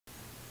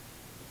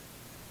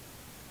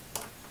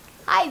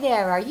Hi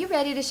there, are you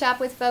ready to shop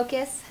with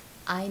Focus?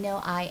 I know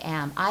I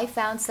am. I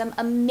found some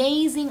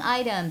amazing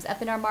items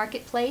up in our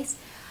marketplace.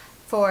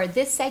 For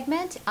this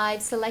segment,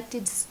 I've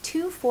selected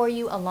two for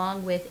you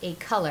along with a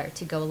color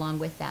to go along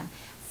with them.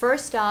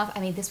 First off,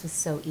 this was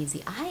so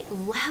easy. I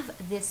love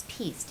this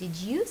piece. Did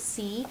you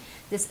see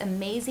this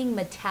amazing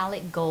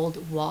metallic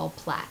gold wall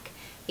plaque?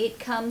 It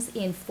comes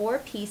in 4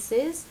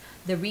 pieces.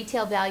 The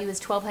retail value is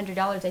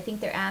 $1,200. I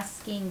think they're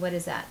asking, what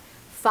is that?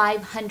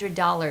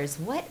 $500.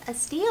 What a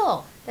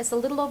steal. That's a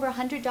little over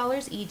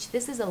 $100 each.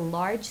 This is a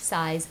large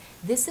size.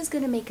 This is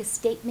going to make a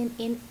statement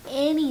in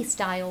any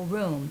style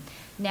room.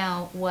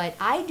 Now, what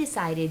I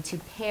decided to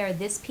pair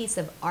this piece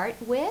of art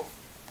with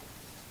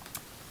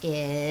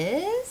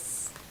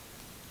is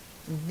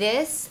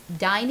this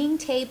dining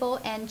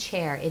table and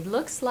chair. It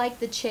looks like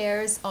the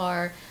chairs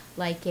are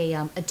like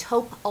a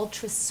taupe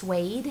ultra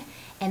suede,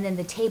 and then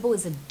the table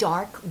is a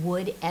dark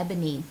wood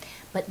ebony.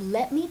 But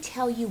let me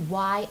tell you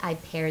why I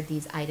paired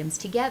these items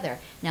together.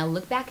 Now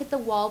look back at the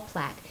wall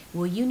plaque.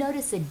 Will you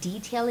notice the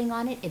detailing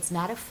on it? It's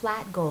not a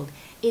flat gold.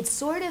 It's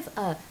sort of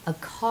a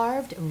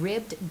carved,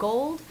 ribbed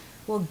gold.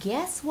 Well,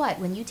 guess what?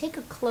 When you take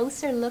a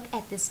closer look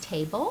at this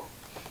table,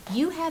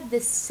 you have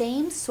this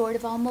same sort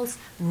of almost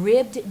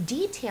ribbed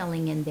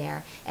detailing in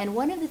there. And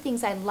one of the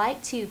things I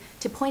like to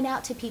point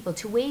out to people,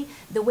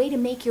 the way to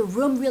make your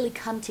room really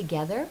come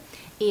together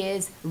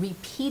is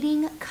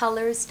repeating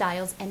colors,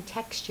 styles, and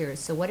textures.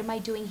 So what am I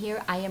doing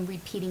here? I am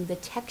repeating the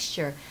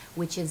texture,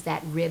 which is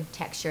that rib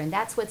texture, and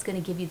that's what's going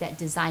to give you that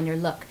designer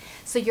look.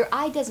 So your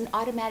eye doesn't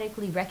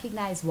automatically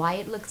recognize why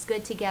it looks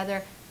good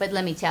together, but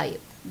let me tell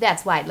you,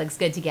 that's why it looks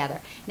good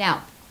together.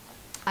 Now,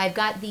 I've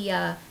got the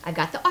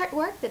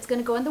artwork that's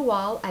going to go on the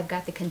wall. I've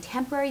got the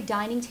contemporary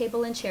dining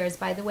table and chairs.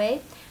 By the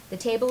way, the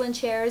table and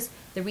chairs,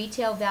 the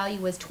retail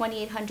value was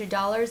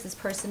 $2,800. This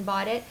person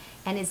bought it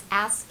and is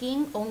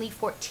asking only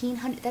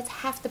 $1,400. That's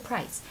half the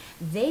price.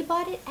 They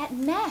bought it at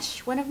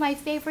Mesh, one of my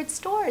favorite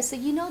stores. So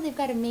you know they've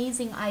got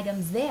amazing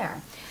items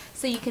there.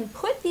 So you can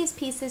put these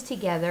pieces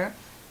together.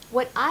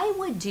 What I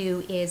would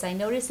do is, I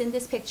noticed in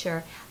this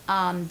picture,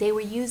 they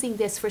were using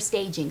this for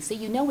staging, so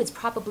you know it's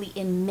probably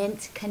in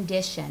mint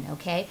condition,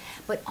 okay?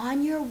 But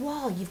on your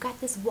wall, you've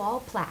got this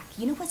wall plaque.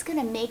 You know what's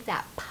gonna make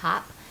that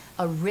pop?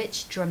 A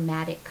rich,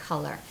 dramatic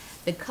color.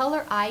 The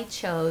color I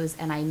chose,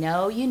 and I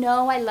know you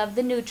know I love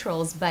the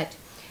neutrals, but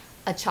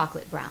a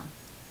chocolate brown.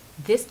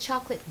 This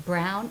chocolate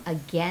brown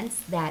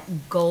against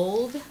that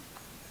gold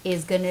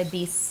is gonna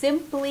be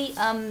simply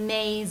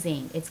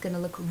amazing. It's gonna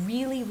look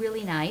really,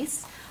 really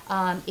nice.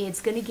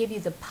 It's going to give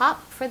you the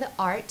pop for the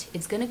art.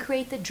 It's going to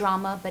create the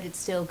drama, but it's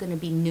still going to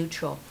be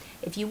neutral.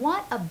 If you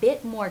want a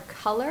bit more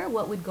color,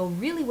 what would go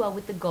really well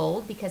with the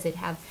gold, because it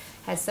has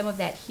some of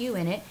that hue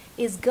in it,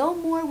 is go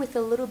more with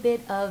a little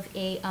bit of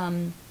a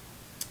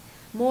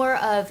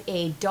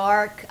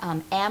dark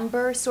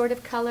amber sort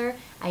of color.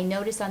 I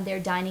noticed on their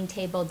dining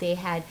table they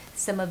had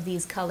some of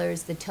these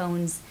colors, the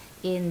tones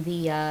in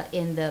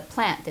the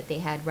plant that they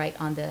had right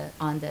on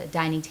the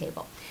dining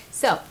table.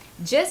 So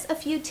just a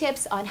few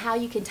tips on how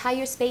you can tie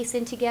your space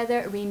in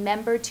together.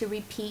 Remember to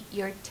repeat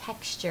your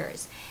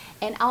textures.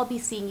 And I'll be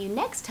seeing you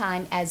next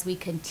time as we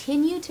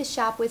continue to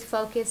shop with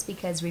Focus,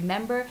 because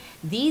remember,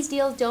 these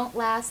deals don't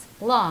last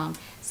long.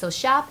 So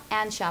shop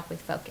and shop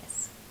with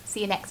Focus.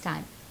 See you next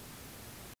time.